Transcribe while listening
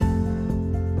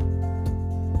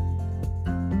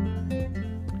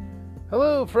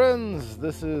Hello friends,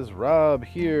 this is Rob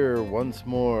here once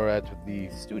more at the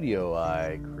studio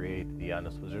I create the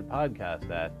Honest Wizard podcast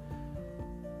at.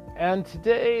 And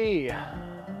today,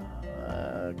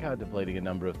 contemplating a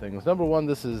number of things. Number one,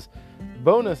 this is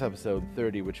bonus episode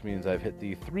 30, which means I've hit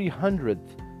the 300th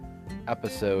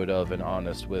episode of An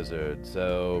Honest Wizard.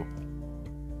 So,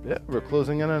 yeah, we're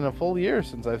closing in on a full year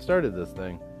since I've started this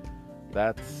thing.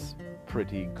 That's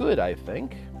pretty good, I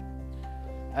think.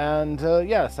 And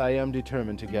yes, I am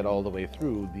determined to get all the way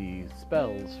through the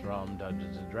spells from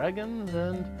Dungeons & Dragons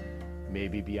and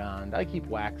maybe beyond. I keep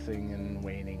waxing and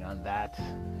waning on that.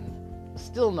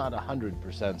 Still not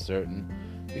 100% certain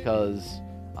because,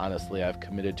 honestly, I've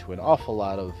committed to an awful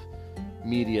lot of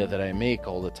media that I make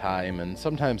all the time, and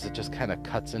sometimes it just kind of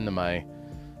cuts into my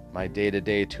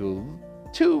day-to-day to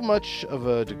too much of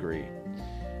a degree.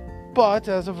 But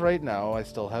as of right now, I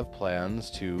still have plans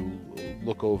to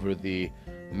look over the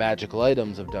magical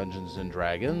items of Dungeons &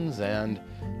 Dragons, and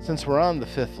since we're on the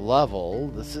 5th level,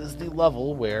 this is the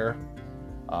level where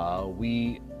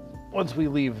once we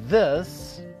leave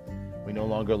this, we no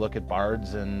longer look at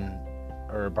bards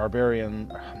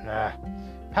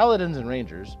paladins and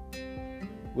rangers,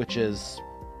 which is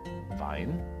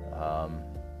fine.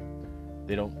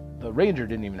 The ranger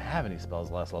didn't even have any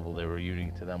spells last level they were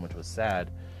unique to them, which was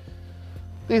sad.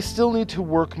 They still need to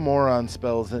work more on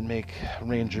spells that make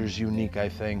rangers unique, I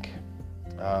think.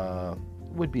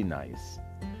 Would be nice.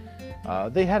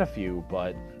 They had a few,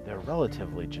 but they're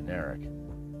relatively generic.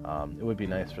 It would be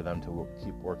nice for them to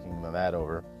keep working on that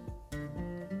over.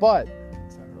 But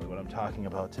that's not really what I'm talking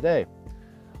about today.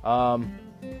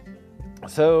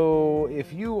 So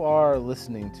if you are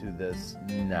listening to this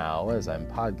now, as I'm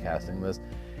podcasting this,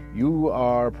 you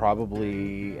are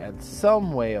probably in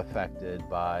some way affected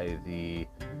by the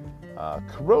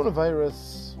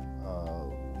coronavirus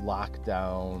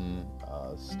lockdown,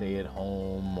 stay at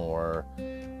home, or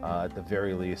at the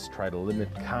very least try to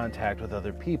limit contact with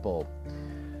other people.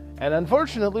 And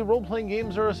unfortunately, role-playing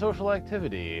games are a social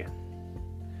activity,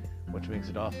 which makes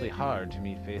it awfully hard to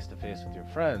meet face-to-face with your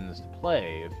friends to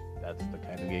play, if that's the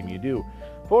kind of game you do.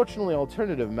 Fortunately,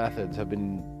 alternative methods have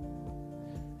been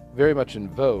very much in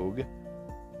vogue.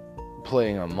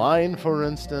 Playing online, for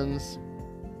instance,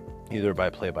 either by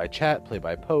play-by-chat,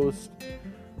 play-by-post,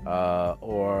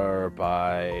 or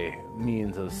by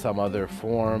means of some other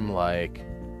form like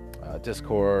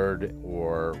Discord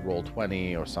or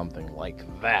Roll20 or something like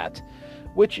that,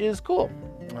 which is cool.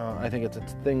 I think it's a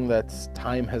thing that's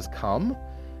time has come,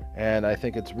 and I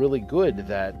think it's really good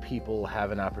that people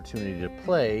have an opportunity to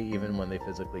play even when they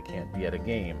physically can't be at a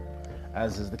game,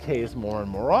 as is the case more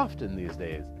and more often these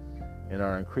days in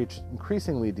our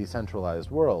increasingly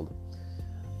decentralized world.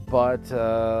 But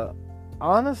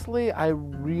honestly, I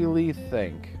really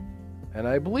think, and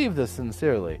I believe this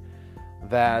sincerely,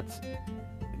 that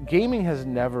gaming has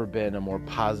never been a more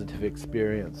positive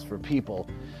experience for people.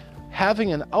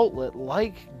 Having an outlet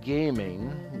like gaming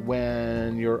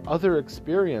when your other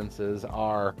experiences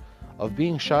are of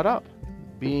being shut up,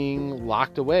 being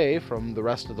locked away from the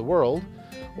rest of the world,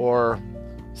 or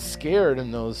scared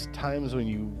in those times when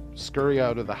you scurry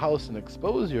out of the house and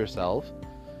expose yourself,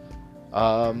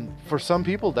 for some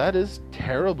people that is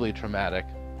terribly traumatic.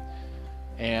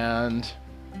 And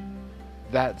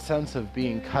that sense of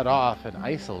being cut off and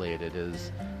isolated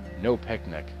is no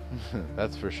picnic.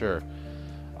 That's for sure.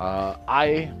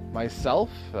 I myself,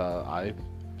 I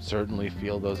certainly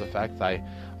feel those effects.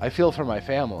 I feel for my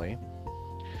family,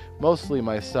 mostly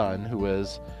my son, who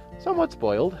is somewhat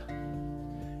spoiled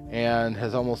and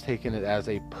has almost taken it as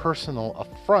a personal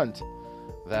affront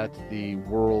that the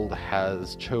world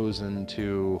has chosen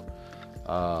to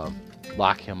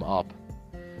lock him up,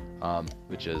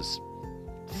 which is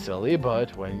silly,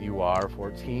 but when you are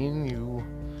 14, you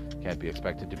can't be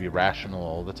expected to be rational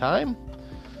all the time.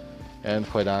 And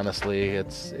quite honestly,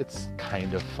 it's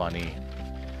kind of funny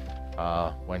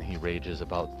when he rages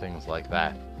about things like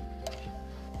that.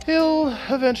 He'll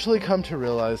eventually come to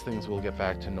realize things will get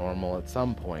back to normal at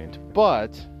some point,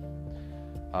 but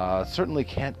certainly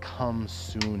can't come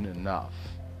soon enough.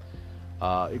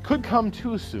 It could come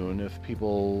too soon if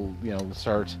people,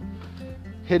 start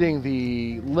hitting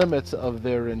the limits of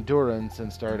their endurance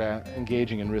and start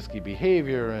engaging in risky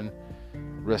behavior and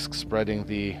risk spreading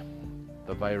the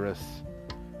virus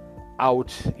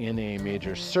out in a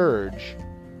major surge.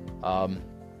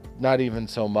 Not even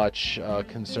so much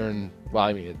concern, well,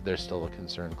 I mean, there's still a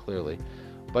concern clearly,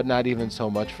 but not even so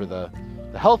much for the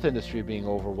health industry being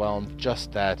overwhelmed,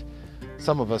 just that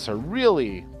some of us are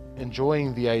really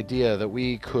enjoying the idea that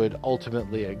we could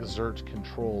ultimately exert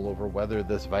control over whether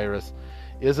this virus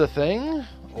is a thing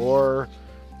or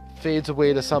fades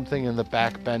away to something in the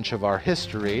backbench of our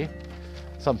history,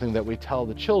 something that we tell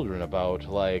the children about,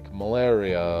 like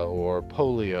malaria or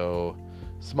polio,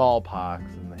 smallpox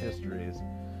in the histories.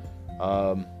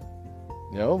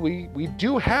 We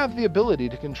do have the ability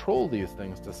to control these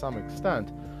things to some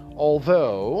extent,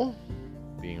 although,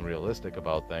 being realistic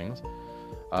about things,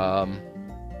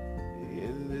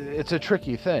 it's a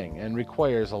tricky thing and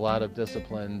requires a lot of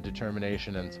discipline,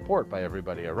 determination, and support by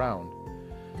everybody around.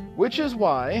 Which is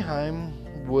why I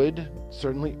would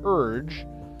certainly urge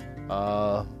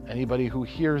anybody who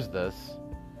hears this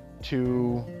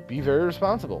to be very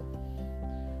responsible,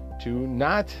 to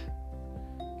not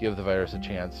give the virus a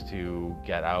chance to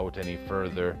get out any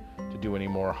further, to do any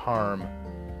more harm,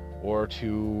 or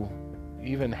to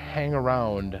even hang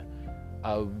around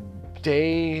a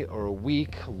day or a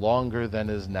week longer than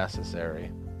is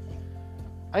necessary.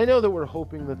 I know that we're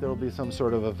hoping that there'll be some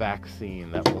sort of a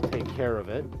vaccine that will take care of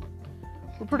it.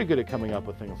 We're pretty good at coming up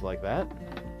with things like that.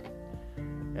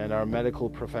 And our medical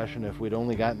profession, if we'd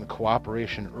only gotten the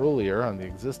cooperation earlier on the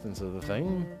existence of the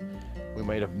thing, we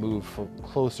might have moved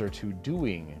closer to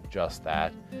doing just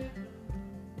that.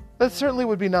 That certainly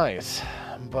would be nice,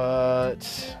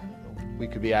 but we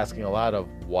could be asking a lot of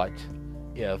what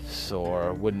ifs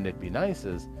or wouldn't it be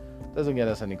nice's. Doesn't get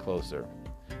us any closer.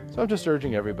 So I'm just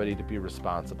urging everybody to be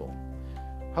responsible.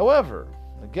 However,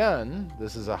 again,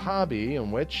 this is a hobby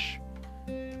in which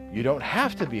you don't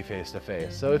have to be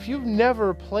face-to-face. So if you've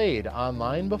never played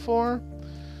online before,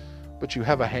 but you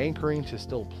have a hankering to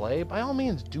still play, by all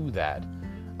means do that.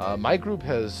 My group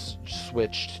has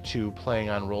switched to playing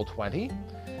on Roll20,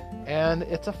 and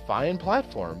it's a fine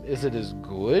platform. Is it as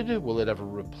good? Will it ever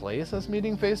replace us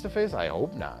meeting face-to-face? I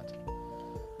hope not.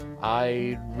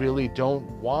 I really don't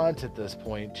want at this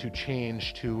point to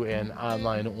change to an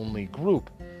online-only group.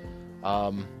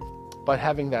 But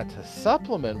having that to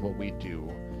supplement what we do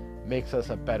makes us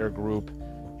a better group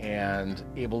and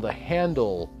able to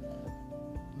handle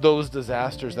those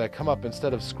disasters that come up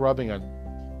instead of scrubbing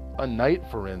a night,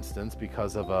 for instance,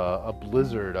 because of a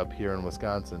blizzard up here in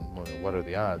Wisconsin. What are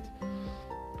the odds?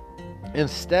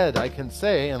 Instead, I can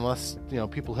say, unless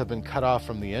people have been cut off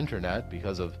from the internet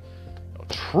because of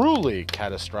truly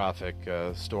catastrophic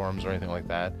storms or anything like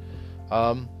that,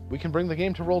 we can bring the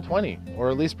game to Roll20, or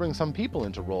at least bring some people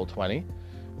into Roll20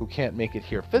 who can't make it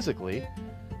here physically.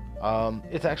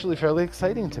 It's actually fairly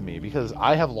exciting to me because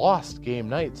I have lost game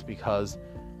nights because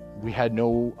we had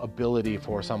no ability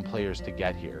for some players to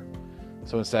get here.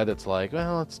 So instead it's like,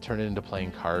 well, let's turn it into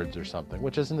playing cards or something,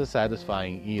 which isn't as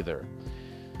satisfying either.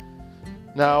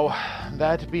 Now,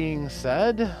 that being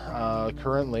said,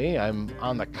 currently I'm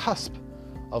on the cusp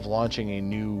of launching a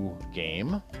new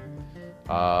game.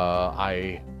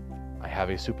 I have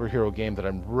a superhero game that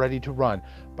I'm ready to run,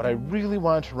 but I really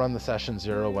wanted to run the Session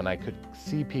Zero when I could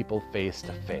see people face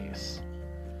to face.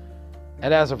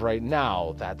 And as of right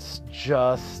now, that's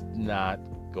just not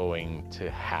going to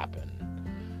happen.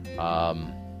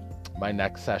 My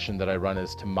next session that I run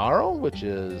is tomorrow, which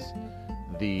is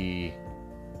the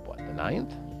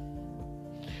 9th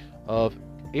of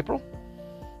April.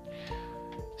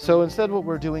 So instead what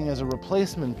we're doing as a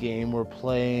replacement game, we're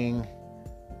playing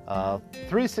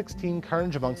 316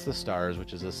 Carnage Amongst the Stars,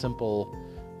 which is a simple,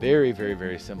 very, very,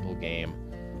 very simple game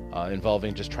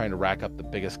involving just trying to rack up the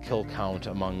biggest kill count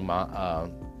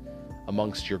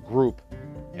amongst your group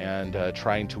and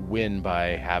trying to win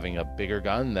by having a bigger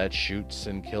gun that shoots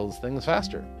and kills things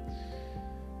faster.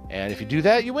 And if you do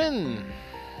that, you win.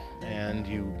 And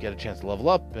you get a chance to level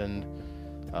up, and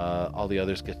all the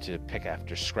others get to pick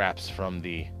after scraps from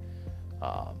the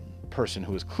person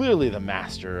who is clearly the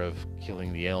master of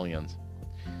killing the aliens.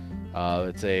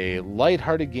 It's a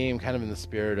lighthearted game, kind of in the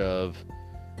spirit of,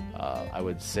 I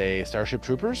would say, Starship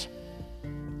Troopers,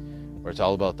 where it's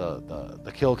all about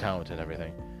the kill count and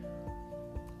everything.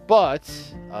 But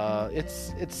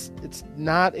it's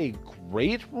not a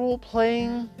great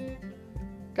role-playing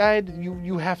guide.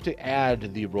 You have to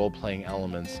add the role-playing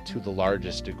elements to the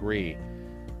largest degree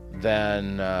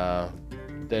than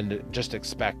just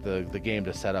expect the game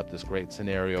to set up this great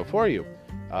scenario for you.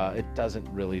 It doesn't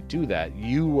really do that.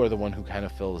 You are the one who kind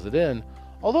of fills it in,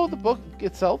 although the book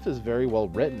itself is very well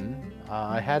written.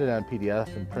 I had it on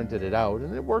PDF and printed it out,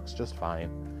 and it works just fine.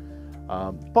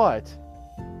 But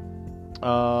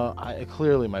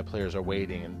clearly my players are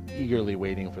waiting and eagerly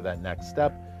waiting for that next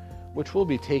step, which we'll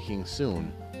be taking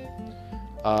soon.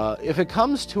 If it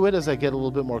comes to it, as I get a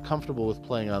little bit more comfortable with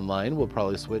playing online, we'll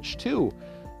probably switch to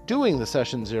doing the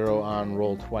Session Zero on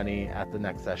Roll20 at the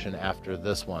next session after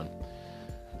this one.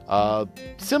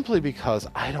 Simply because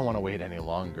I don't want to wait any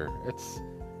longer. It's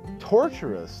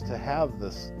torturous to have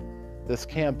this this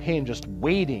campaign just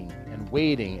waiting and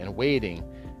waiting and waiting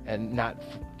and not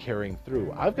carrying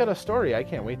through. I've got a story I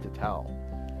can't wait to tell.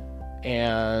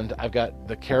 And I've got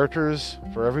the characters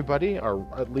for everybody are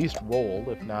at least rolled,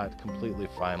 if not completely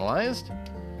finalized,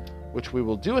 which we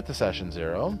will do at the Session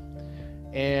Zero.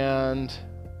 And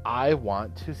I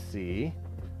want to see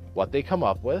what they come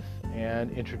up with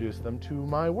and introduce them to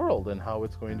my world and how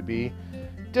it's going to be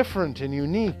different and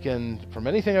unique and from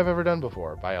anything I've ever done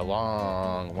before by a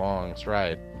long, long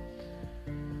stride.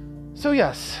 So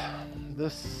yes,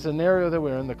 this scenario that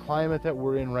we're in, the climate that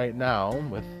we're in right now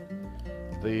with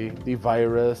the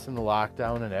virus and the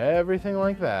lockdown and everything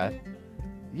like that,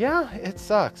 yeah, it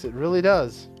sucks. It really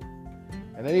does.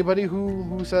 And anybody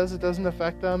who says it doesn't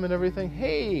affect them and everything,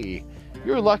 hey,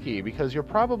 you're lucky because you're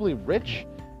probably rich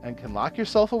and can lock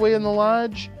yourself away in the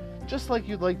lodge just like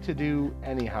you'd like to do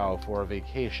anyhow for a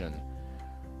vacation.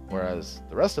 Whereas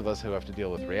the rest of us who have to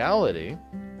deal with reality,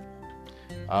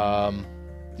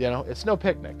 it's no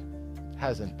picnic.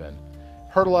 Hasn't been.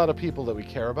 Hurt a lot of people that we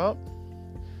care about.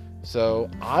 So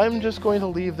I'm just going to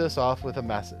leave this off with a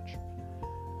message.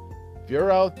 If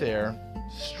you're out there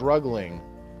struggling,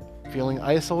 feeling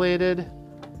isolated,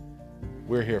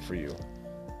 we're here for you.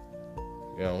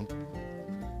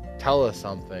 Tell us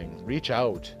something, reach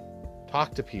out,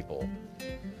 talk to people.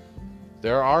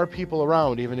 There are people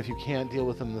around, even if you can't deal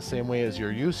with them the same way as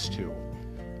you're used to.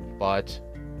 But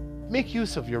make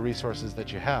use of your resources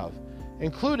that you have,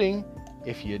 including,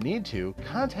 if you need to,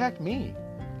 contact me.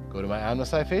 Go to my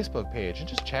Omnisci Facebook page and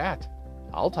just chat.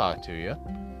 I'll talk to you.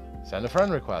 Send a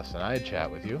friend request and I'd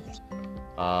chat with you.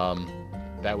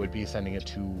 That would be sending it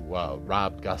to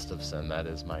Rob Gustafson. That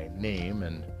is my name,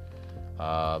 and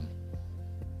I'm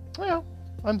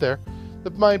there.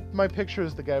 My picture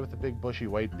is the guy with the big bushy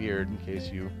white beard, in case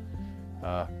you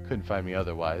couldn't find me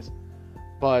otherwise.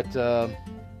 But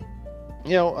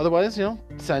otherwise,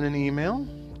 send an email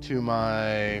to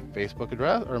my Facebook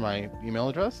address or my email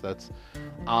address. That's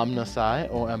omnusi,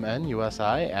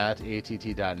 OMNUSI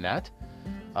 @att.net.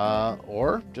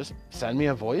 Or just send me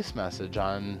a voice message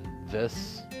on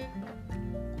this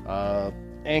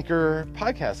Anchor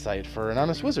podcast site for An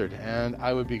Honest Wizard, and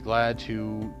I would be glad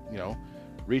to,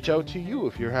 reach out to you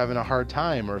if you're having a hard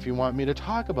time or if you want me to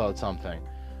talk about something.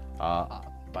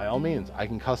 By all means, I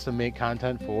can custom make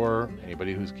content for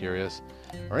anybody who's curious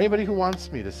or anybody who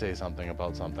wants me to say something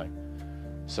about something.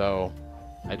 So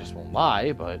I just won't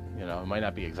lie, but it might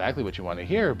not be exactly what you want to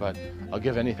hear, but I'll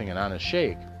give anything an honest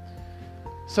shake.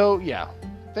 So yeah,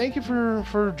 thank you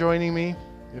for joining me.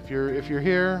 If you're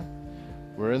here,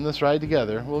 we're in this ride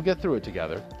together. We'll get through it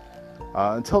together.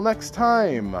 Until next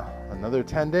time, another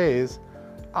 10 days,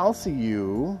 I'll see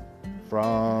you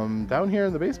from down here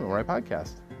in the basement where I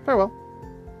podcast. Farewell.